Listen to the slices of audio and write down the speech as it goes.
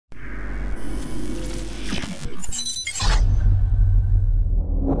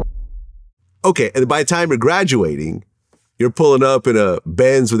Okay, and by the time you're graduating, you're pulling up in a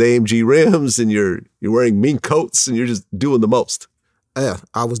Benz with AMG rims, and you're wearing mink coats, and you're just doing the most. Yeah,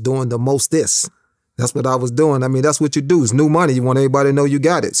 I was doing the most this. That's what I was doing. I mean, that's what you do. It's new money. You want everybody to know you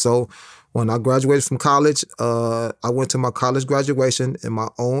got it. So when I graduated from college, I went to my college graduation in my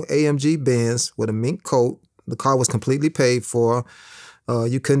own AMG Benz with a mink coat. The car was completely paid for.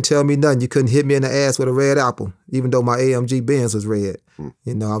 You couldn't tell me nothing. You couldn't hit me in the ass with a red apple, even though my AMG Benz was red.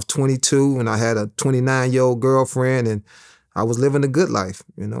 You know, I was 22 and I had a 29-year-old girlfriend, and I was living a good life.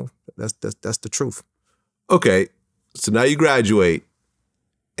 You know, that's the truth. Okay, so now you graduate,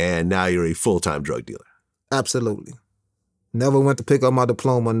 and now you're a full-time drug dealer. Absolutely. Never went to pick up my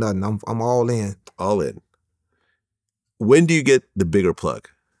diploma or nothing. I'm all in. All in. When do you get the bigger plug?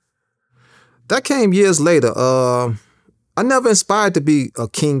 That came years later. I never inspired to be a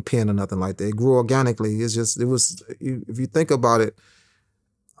kingpin or nothing like that. It grew organically. If you think about it,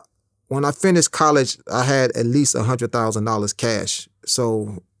 when I finished college, I had at least $100,000 cash.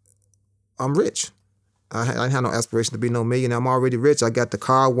 So I'm rich. I had no aspiration to be no millionaire. I'm already rich. I got the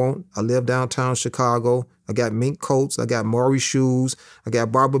car I want. I live downtown Chicago. I got mink coats. I got Maury shoes. I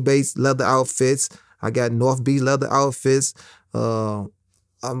got Barber Bates leather outfits. I got North Beach leather outfits. I'm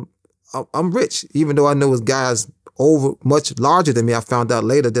rich, even though I know it's guys much larger than me. I found out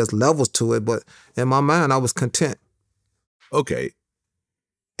later there's levels to it, but in my mind, I was content. Okay.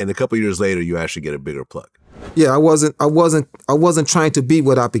 And a couple of years later, you actually get a bigger plug. Yeah, I wasn't trying to be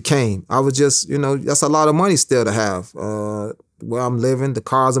what I became. I was just, you know, that's a lot of money still to have. Where I'm living, the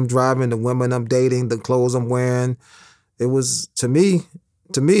cars I'm driving, the women I'm dating, the clothes I'm wearing. It was to me,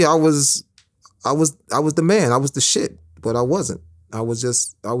 I was the man. I was the shit, but I wasn't. I was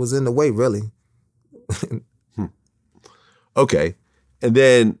in the way, really. Okay. And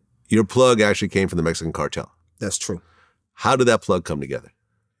then your plug actually came from the Mexican cartel. That's true. How did that plug come together?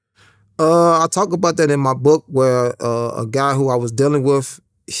 I talk about that in my book, where a guy who I was dealing with,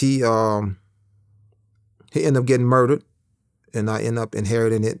 he ended up getting murdered, and I ended up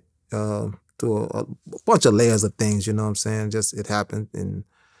inheriting it through a bunch of layers of things. You know what I'm saying? Just it happened, and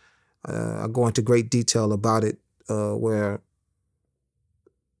I go into great detail about it. Where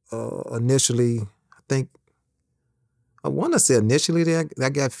initially, I want to say initially I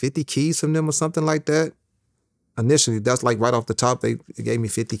got 50 keys from them or something like that. Initially, that's like right off the top, they gave me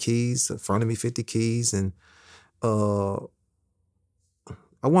 50 keys, in front of me 50 keys, and I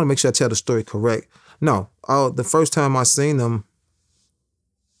want to make sure I tell the story correct. No, the first time I seen them,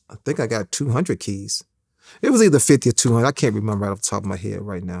 I think I got 200 keys. It was either 50 or 200. I can't remember right off the top of my head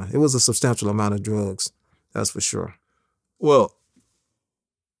right now. It was a substantial amount of drugs, that's for sure. Well,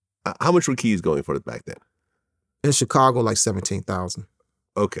 how much were keys going for back then? In Chicago, like 17,000.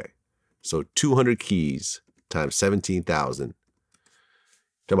 Okay, so 200 keys times 17,000.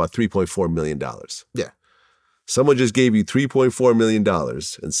 Talking about $3.4 million. Yeah. Someone just gave you $3.4 million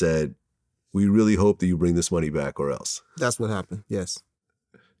and said, we really hope that you bring this money back or else. That's what happened, yes.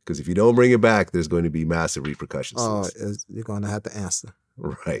 Because if you don't bring it back, there's going to be massive repercussions. Oh, you're going to have to answer.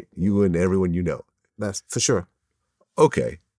 Right. You and everyone you know. That's for sure. Okay.